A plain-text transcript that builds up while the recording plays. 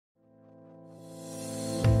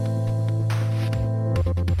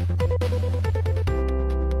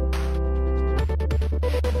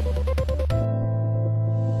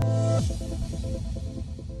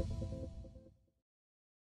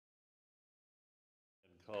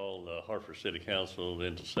Call the Hartford City Council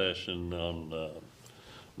into session on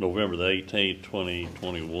November the 18th,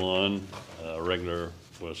 2021.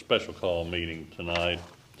 Special call meeting tonight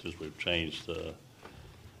since we've changed the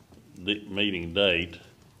meeting date.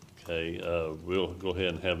 Okay, we'll go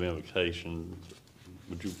ahead and have invocation.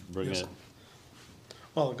 Would you bring Yes, it?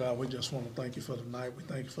 Father God, we just want to thank you for tonight. We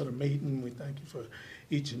thank you for the meeting. We thank you for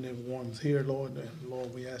each and every one here, Lord. And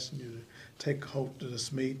Lord, we asking you to take hold to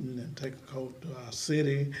this meeting and take hold to our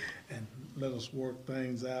city and let us work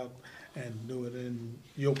things out and do it in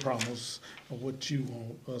your promise of what you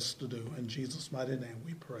want us to do. In Jesus' mighty name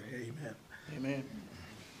we pray. Amen. Amen.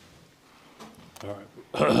 All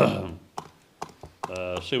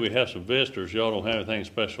right. See, we have some visitors. Y'all don't have anything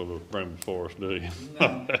special to bring before us, do you?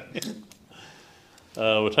 No.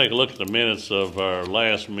 We'll take a look at the minutes of our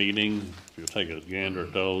last meeting. If you'll take a gander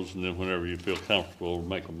at those, and then whenever you feel comfortable,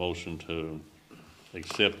 make a motion to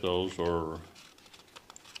accept those or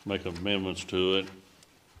make amendments to it.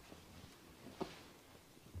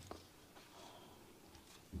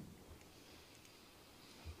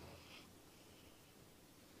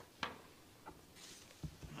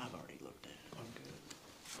 I've already looked at it. I'm good.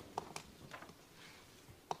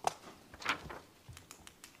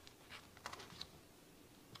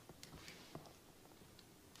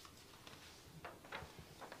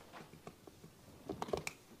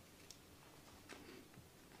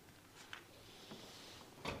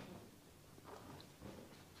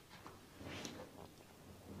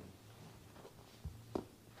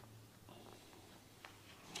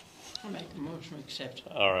 I'll make the motion to accept.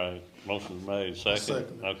 All right, motion's made, second.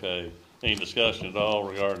 Second. Okay, any discussion at all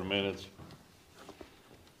regarding the minutes?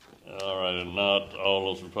 All right, and not,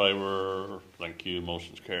 all those in favor, thank you,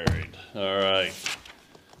 motion's carried. All right,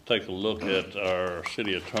 take a look at our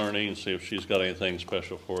city attorney and see if she's got anything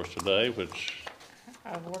special for us today, which,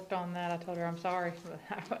 I've worked on that. I told her I'm sorry.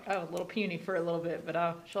 I was a little puny for a little bit,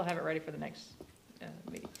 but she'll have it ready for the next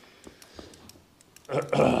meeting.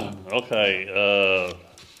 okay,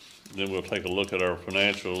 then we'll take a look at our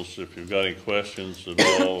financials. If you've got any questions at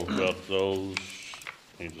all about those,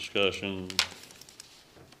 any discussion?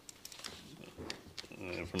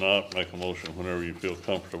 If not, make a motion whenever you feel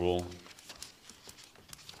comfortable.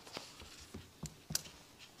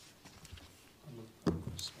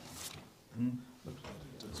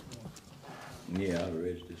 Yeah, I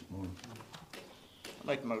read it this morning. I'll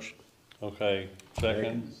make the motion. Okay,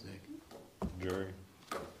 second? Jerry?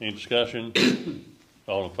 Any discussion?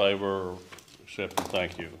 All in favor, accepted,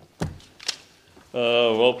 thank you.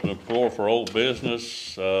 We'll open the floor for old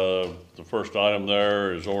business. The first item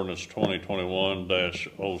there is ordinance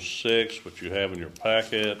 2021-06, which you have in your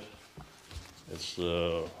packet. It's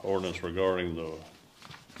the ordinance regarding the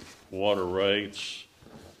water rates.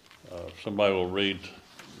 Somebody will read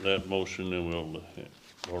that motion, and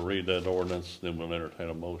we'll read that ordinance, then we'll entertain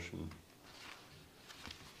a motion.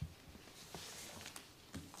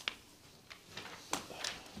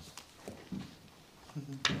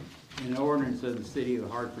 An ordinance of the city of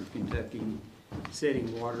Hartford, Kentucky,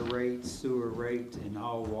 setting water rates, sewer rates, and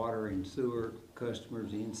all water and sewer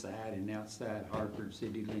customers inside and outside Hartford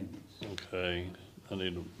city limits. Okay, I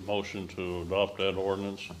need a motion to adopt that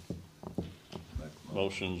ordinance.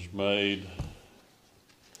 Motion's made.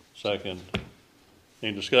 Second.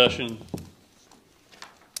 Any discussion?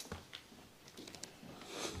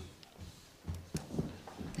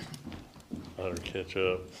 Better catch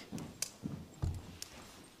up.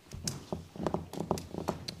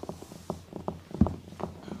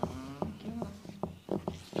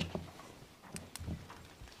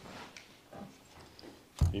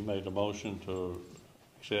 He made the motion to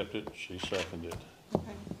accept it, she seconded it.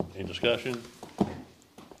 Okay. Any discussion?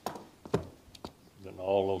 Then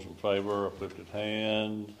all those in favor, uplifted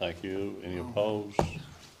hand, thank you. Any opposed?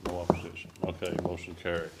 No opposition. Okay, motion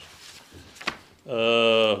carries.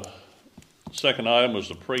 Second item was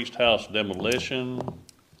the Priest House demolition.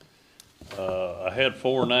 I had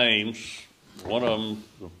 4 names. One of them,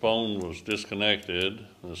 the phone was disconnected.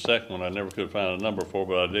 And the second one, I never could find a number for,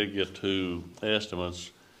 but I did get 2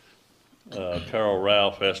 estimates. Carol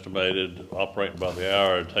Ralph estimated, operating by the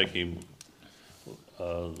hour, it'd take him,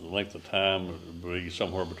 the length of time would be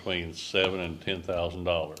somewhere between $7,000 and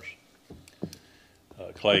 $10,000.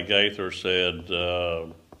 Clay Gaither said,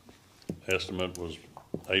 estimate was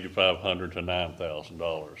 $8,500 to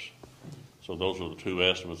 $9,000. So those are the 2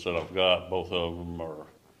 estimates that I've got. Both of them are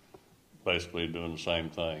basically doing the same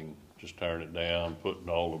thing, just tearing it down, putting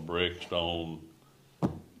all the brick, stone,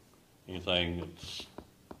 anything that's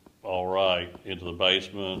all right into the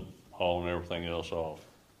basement, hauling everything else off.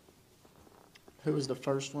 Who was the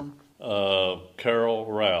first one? Carol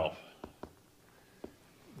Ralph.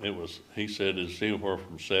 he said it's anywhere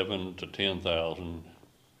from 7 to 10,000.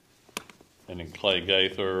 And then Clay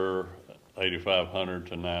Gaither, 8,500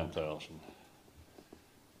 to 9,000.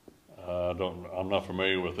 I'm not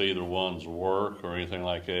familiar with either one's work or anything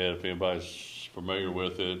like that. If anybody's familiar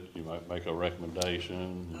with it, you might make a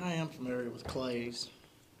recommendation. I am familiar with Clay's.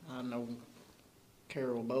 I know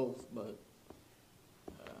Carol both, but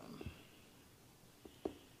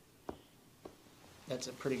that's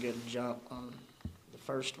a pretty good jump on the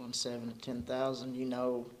first one, 7 to 10,000. You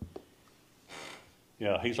know,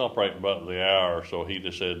 Yeah, he's operating about the hour, so he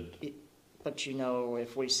just said, but you know,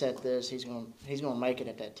 if we set this, he's gonna make it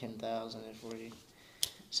at that 10,000 if we.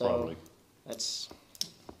 So probably. that's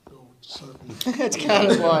Go with the certain. it's kind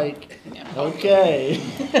of like okay.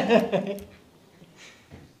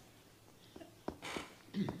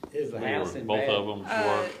 Is the house in Both bad? of them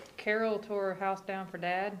work. Carol tore her house down for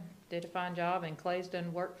Dad, did a fine job, and Clay's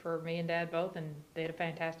done work for me and Dad both, and did a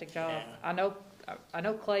fantastic job. Yeah. I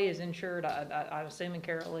know Clay is insured, I'm assuming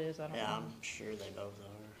Carol is, I don't Yeah, know. I'm sure they both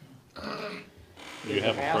are. Do you have a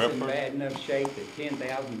Is the house in preference? bad enough shape that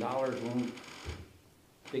 $10,000 won't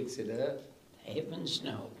fix it up? Heavens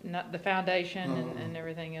no. Not the foundation and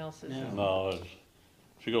everything else is. No. No,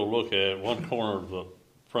 if you go look at it, one corner of the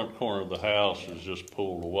front corner of the house is just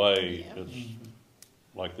pulled away. Yeah. It's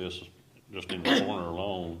like this, just in the corner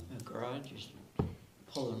alone. The garage is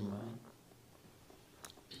pulling right.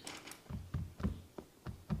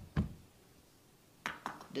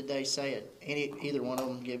 Did they say it? Either one of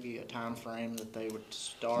them give you a time frame that they would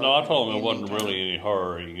start? No, I told him it any wasn't time? really any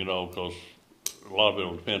hurry, you know, because a lot of it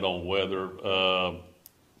will depend on weather.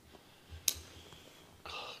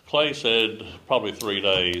 Clay said probably 3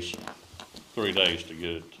 days, 3 days to get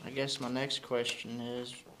it. I guess my next question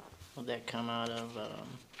is, would that come out of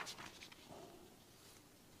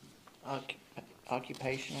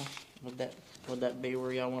occupational? Would that be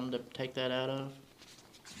where y'all wanted to take that out of?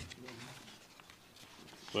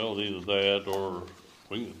 Well, either that or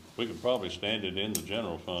we could probably stand it in the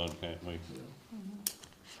general fund, can't we?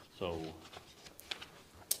 So,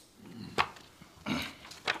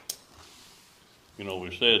 you know,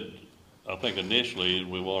 we said, I think initially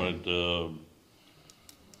we wanted to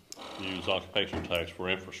use occupation tax for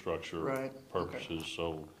infrastructure Right, purposes,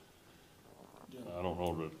 so I don't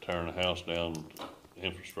know to tearing the house down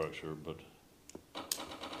infrastructure, but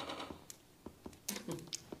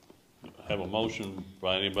have a motion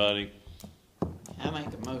by anybody? I make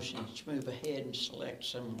a motion to move ahead and select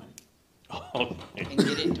someone Okay. and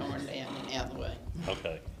get it torn down and out of the way.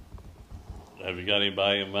 Okay. Have you got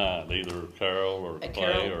anybody in mind, either Carol or A Clay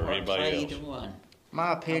Carol or anybody Clay, else? either one.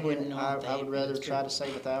 My wouldn't opinion, know I if they would had rather been try to through.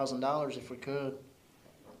 save $1,000 if we could.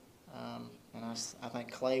 And I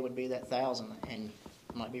think Clay would be that 1,000, and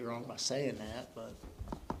I might be wrong by saying that, but,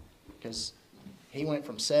 because he went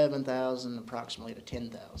from 7,000 approximately to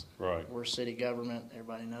 10,000. Right. We're city government,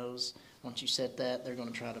 everybody knows, once you set that, they're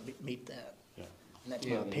gonna try to meet that. Yeah. And that's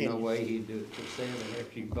my Yeah, there's no opinion. way he'd do it for 7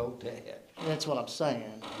 after you vote that. That's what I'm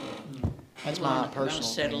saying. That's You my wanna personal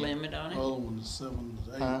set a opinion. limit on it? Other one is 7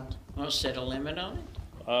 to 8. Huh? Want to set a limit on it?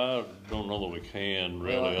 I don't know that we can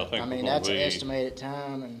really. Well, I think we're mean, gonna that's an be, estimated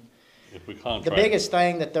time, and if we contract. the biggest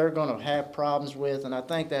thing that they're gonna have problems with, and I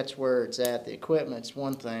think that's where it's at, the equipment's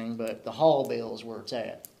one thing, but the haul bill is where it's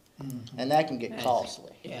at. And that can get Yes.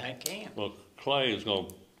 costly. Yeah, I can. Well, Clay is gonna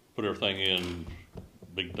put everything in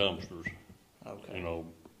big dumpsters, you Okay. know,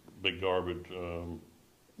 big garbage,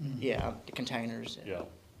 Yeah, the containers. yeah.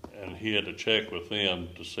 And he had to check with them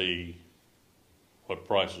to see what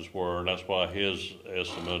prices were, and that's why his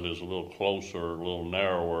estimate is a little closer, a little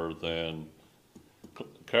narrower than,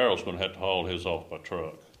 Carol's gonna have to haul his off by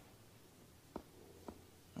truck.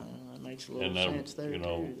 That makes a little And that, sense there you too,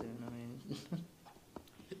 know- then, I mean,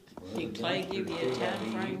 Did Clay give you a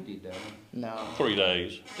time frame? no. 3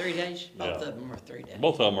 days. 3 days? Both Yeah. of them are 3 days.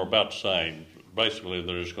 Both of them are about the same. Basically,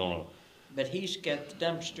 they're just gonna, But he's got the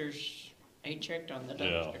dumpsters, he checked on the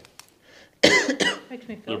Yeah. dumpster. Makes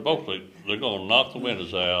me feel. they're both, they're gonna knock the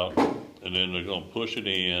windows out, and then they're gonna push it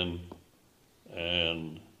in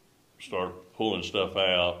and start pulling stuff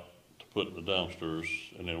out to put in the dumpsters,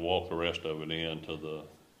 and then walk the rest of it into the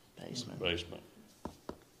Basement. basement.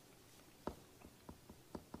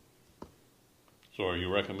 So are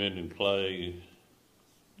you recommending Clay?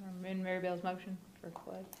 I'm in Mary Bell's motion for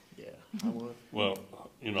Clay. Yeah, I would. Well,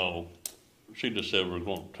 you know, she just said we're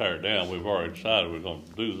gonna tear it down. We've already decided we're gonna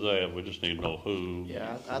do that. We just need to know who.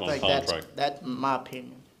 Yeah, we're I gonna think contract. that's my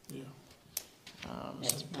opinion. Yeah.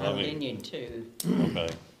 That's I my mean- opinion too. Okay,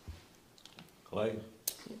 Clay?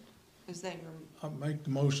 Is that your, I make the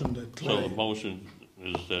motion that so the Clay, motion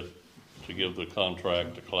is that to give the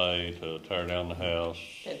contract to Clay to tear down the house.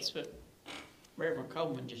 That's what Reverend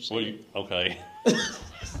Coleman just Well, said. okay.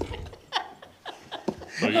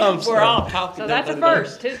 So you- We're all talking. So that's a over there.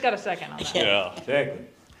 first. Who's got a second on that? Yeah, Second.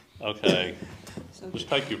 okay. Just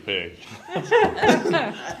take your pick.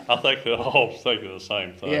 I think they're all thinking the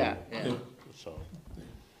same thing. Yeah. So,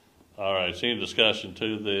 all right, so any discussion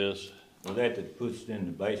to this? Well, that puts it in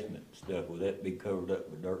the basement and stuff, will that be covered up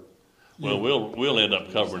with dirt? Well, we'll end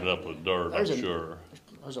up covering it up with dirt, I'm There's a- sure.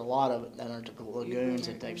 There's a lot of it down there to the lagoons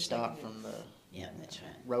that they've stopped from the Yeah, that's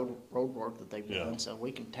right. road work that they've Yeah. done, so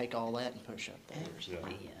we can take all that and push up there. Actually,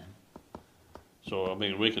 So, I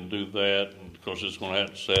mean, we can do that, and of course, it's gonna have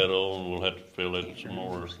to settle, and we'll have to fill it some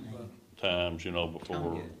more times, you know, before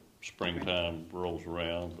Oh, yeah. springtime rolls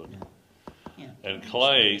around, but. yeah. And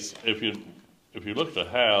Clay, if you look at the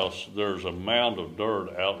house, there's a mound of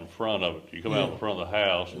dirt out in front of it. You come out in front of the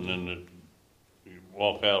house and then you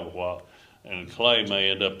walk out a while, and Clay may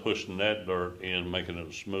end up pushing that dirt in, making it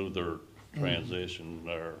a smoother transition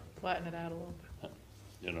there, Flatten it out a little bit.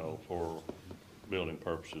 you know, for building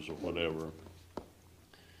purposes or whatever.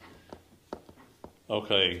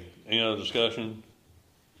 Okay, any other discussion?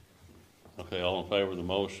 Okay, all in favor of the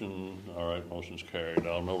motion? All right, motion's carried.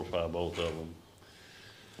 I'll notify both of them.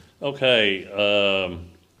 Okay,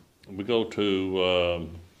 we go to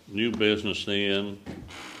new business then.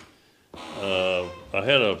 I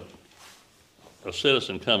had a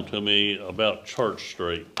citizen come to me about Church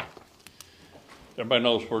Street. Everybody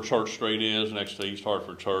knows where Church Street is, next to East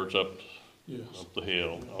Hartford Church up Yes, the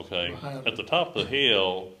hill. Okay, Behind at the top of the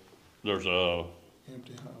hill, there's a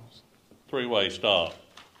empty house. three-way stop.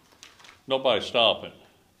 Nobody's stopping.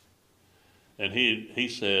 And he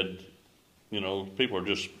said, you know, people are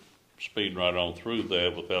just speeding right on through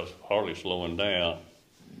that without hardly slowing down.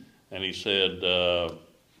 And he said,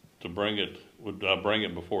 would I bring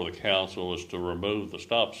it before the council is to remove the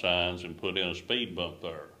stop signs and put in a speed bump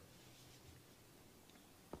there.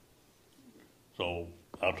 So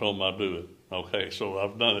I told him I'd do it. Okay, so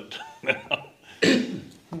I've done it now.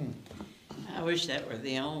 I wish that were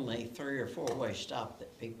the only 3 or 4 way stop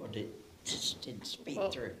that people just didn't speed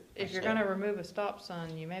Well, through. if you're gonna remove a stop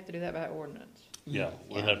sign, you may have to do that by ordinance. Yeah,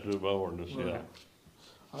 we'll have to do it by ordinance, yeah. Right.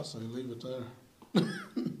 I say leave it there.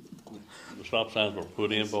 The stop signs were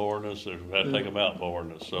put in by ordinance, we had to take them out by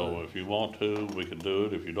ordinance, so if you want to, we can do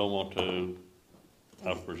it, if you don't want to,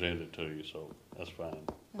 I've presented it to you, so that's fine.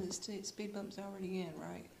 And the speed bump's already in,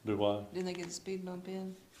 right? Do I? Didn't they get the speed bump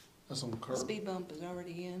in? That's on the The curb. speed bump is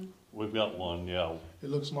already in. We've got one, yeah, It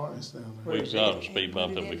looks nice down there. we've got a speed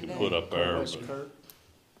bump that we can put up there, Where's but Kurt?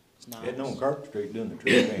 It's nice. Heading on Kirk Street doing the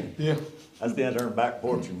tree thing. Yeah. I stand there in the back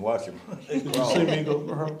porch and watch them. Did you see me go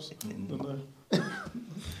rehearse?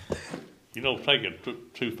 you don't take it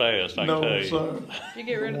too fast, I can No, tell you. sir. Did you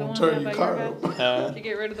get rid of the Won't one turn down by your your car house? Uh, Did you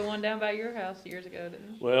get rid of the one down by your house years ago,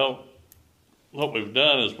 didn't you? Well, what we've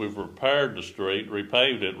done is we've repaired the street,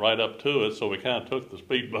 repaved it right up to it, so we kinda took the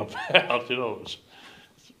speed bump out, you know, it's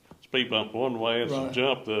speed bump one way, it's a Right.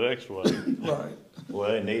 jump the next way. Right. Well,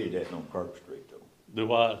 they needed that on Kirk Street though.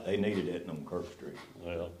 Do I? They needed that on Kirk Street.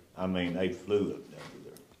 Well, I mean, they flew up down through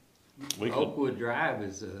there. we could, Oakwood Drive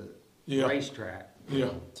is a Yeah. racetrack.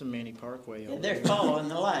 Yeah. It's a mini parkway Yeah, over they're there. following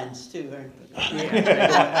the lines too, aren't they?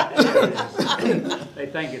 They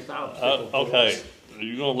think it's obstacle course. okay,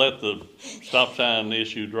 you gonna let the stop sign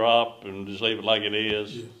issue drop and just leave it like it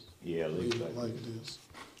is? Yes. Yeah, Leave leave it like it is.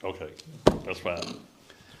 Okay, that's fine.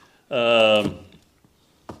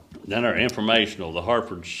 Then our informational, the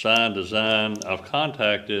Hartford sign design, I've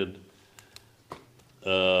contacted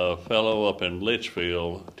a fellow up in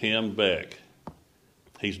Litchfield, Tim Beck.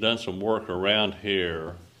 He's done some work around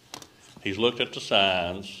here. He's looked at the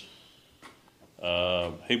signs.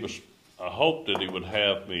 I hoped that he would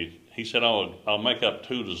have me, he said, I'll make up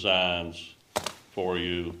 2 designs for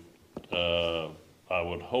you. I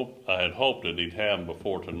had hoped that he'd have them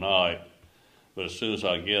before tonight, but as soon as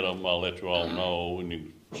I get them, I'll let you all know, and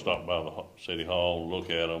you can stop by the city hall and look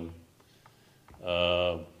at them.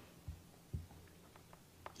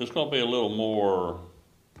 It's gonna be have a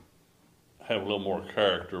little more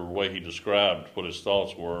character, the way he described what his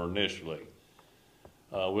thoughts were initially.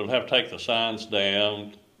 We'll have to take the signs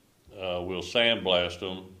down, we'll sandblast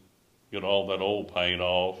them, get all that old paint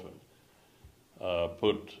off, and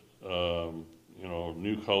put,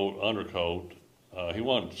 new coat, undercoat. He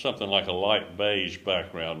wanted something like a light beige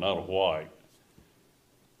background, not a white.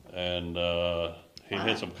 And he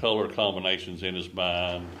had some color combinations in his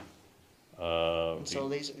mind. And so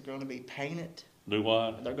these are gonna be painted? Do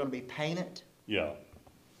what? They're gonna be painted? Yeah.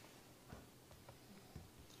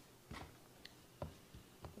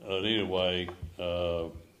 Anyway,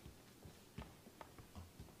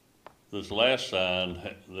 this last sign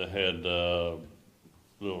that had,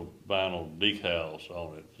 little vinyl decals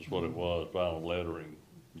on it, is what it was, vinyl lettering,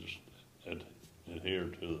 just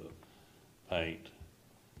adhered to the paint.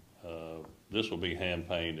 This will be hand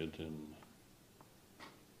painted, and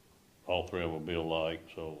all three of them will be alike,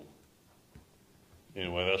 so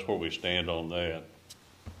anyway, that's where we stand on that.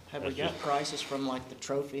 Have we That's got just- prices from like the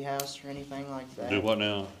trophy house or anything like that? Do what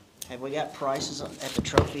now? Have we got prices at the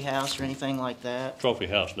trophy house or anything like that? Trophy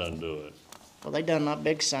House doesn't do it. Well, they done my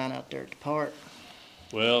big sign out there at the park.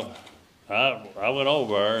 Well, I went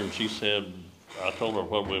over there and she said, I told her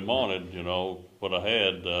what we wanted, you know, what I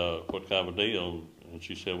had, what kind of a deal, and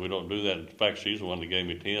she said, we don't do that. In fact, she's the one that gave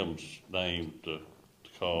me Tim's name to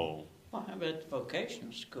call. Well, how about the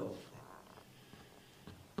vocational school?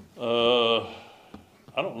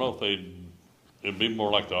 I don't know if it'd be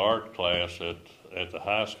more like the art class at the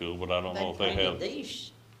high school, but I don't know if they painted have.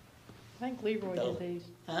 these, I think Leroy No. did these.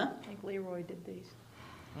 huh? I think Leroy did these.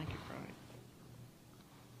 I think you're right.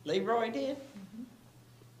 Leroy did?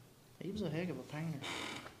 He was a heck of a painter.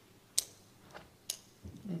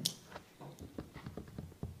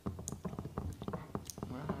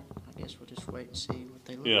 Well, I guess we'll just wait and see what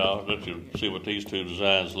they look like. Yeah, I'll let you see what these two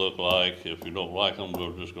designs look like. If you don't like them,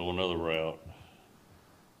 we'll just go another route.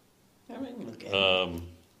 I mean, look at it.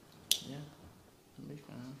 Yeah, that'll be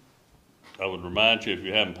fine. I would remind you, if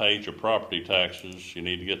you haven't paid your property taxes, you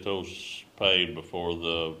need to get those paid before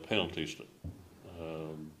the penalty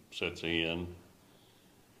sets in.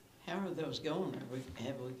 How are those going?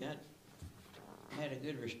 Have we had a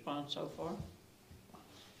good response so far?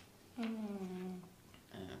 Uh,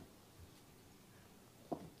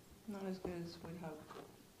 Not as good as we'd hope.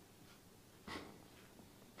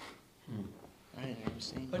 I ain't ever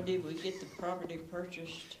seen But it. did we get the property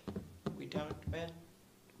purchased we talked about?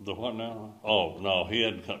 The what now? Oh, no, he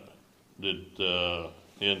hadn't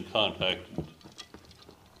contacted,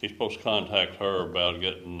 he's supposed to contact her about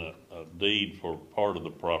getting a deed for part of the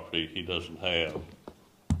property he doesn't have.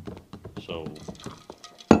 So,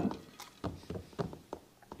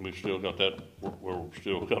 we've still got that, we're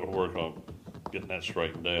still got to work on getting that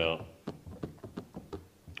straightened out.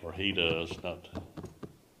 Or he does, not,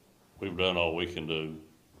 we've done all we can do.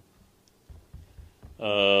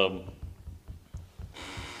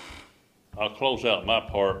 I'll close out my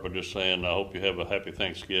part by just saying I hope you have a happy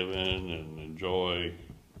Thanksgiving and enjoy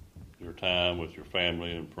your time with your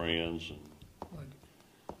family and friends.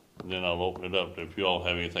 And then I'll open it up to if you all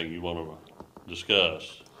have anything you want to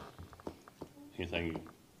discuss. Anything?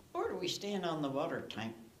 Where do we stand on the water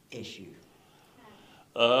tank issue?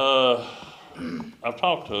 I've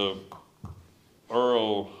talked to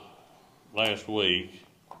Earl last week.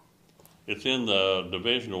 It's in the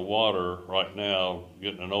Division of Water right now,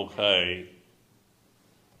 getting an okay.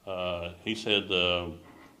 He said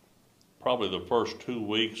probably the first 2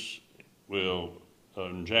 weeks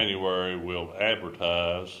in January we'll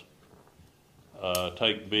advertise,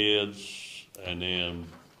 take bids, and then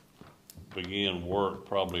begin work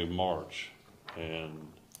probably in March. And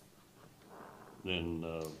then,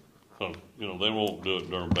 you know, they won't do it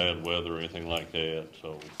during bad weather or anything like that,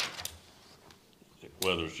 so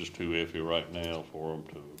weather's just too iffy right now for them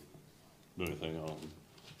to do anything on.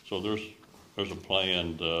 So there's a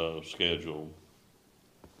planned schedule.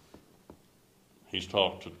 He's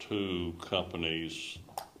talked to 2 companies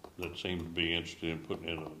that seem to be interested in putting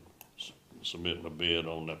in submitting a bid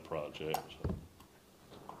on that project. So.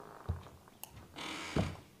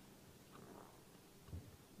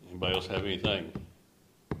 Anybody else have anything?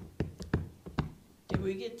 Did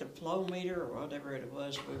we get the flow meter or whatever it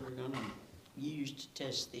was we were gonna use to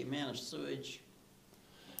test the amount of sewage?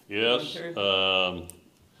 Yes, Going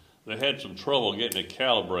they had some trouble getting it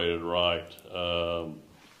calibrated right.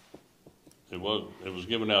 It was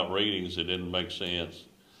giving out readings that didn't make sense.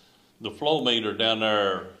 The flow meter down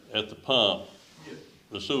there at the pump,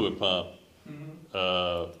 the sewer pump,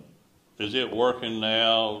 is it working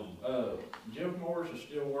now? Jeff Morris is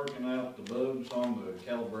still working out the bugs on the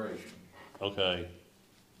calibration. Okay,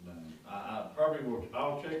 I probably will,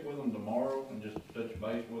 I'll check with him tomorrow and just touch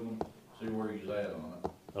base with him, see where he's at on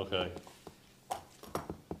it. okay.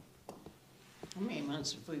 How many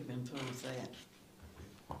months have we been fooling with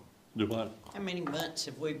that? Do what? How many months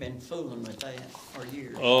have we been fooling with that, or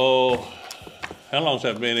years? Oh, how long's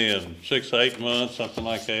that been in? 6 to 8 months, something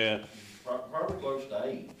like that? Probably close to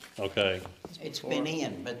 8. Okay, It's been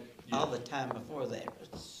in, but all the time before that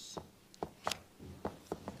was,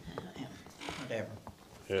 whatever.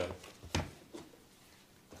 yeah.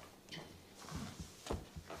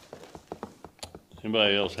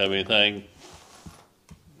 Anybody else have anything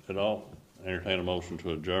at all? Entertain a motion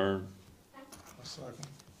to adjourn. A second.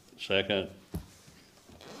 Second.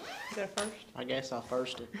 You go first? I guess I'll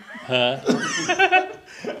first it. Huh?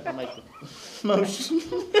 I'll make the motion.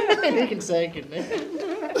 And you can second it.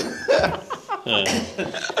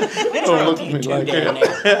 Don't look at me like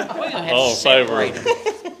that. We're gonna have All to in favor? separate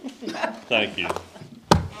 'em. Thank you.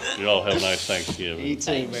 You all have a nice Thanksgiving. You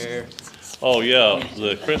too, Mayor. Oh, yeah,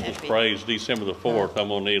 the Christmas parade's December the 4th. I'm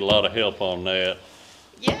gonna need a lot of help on that.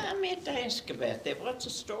 Yeah, I meant to ask about that. What's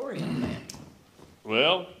the story on that?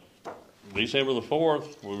 Well, December the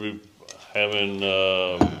 4th, we'll be having,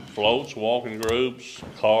 floats, walking groups,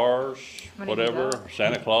 cars, How many have you whatever, got?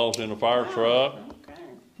 Santa Claus in the fire truck.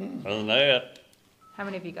 Okay. Other than that, How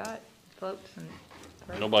many have you got? Floats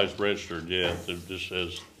and? nobody's registered yet. They're just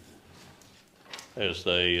as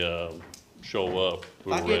they, show up, If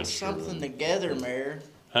we'll I get register something them. together, Mayor, if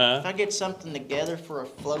Huh? I get something together for a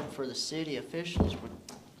float for the city officials, would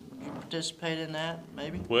you participate in that,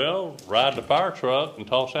 maybe? Well, ride the fire truck and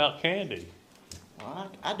toss out candy.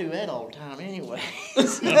 Well, I do that all the time anyway.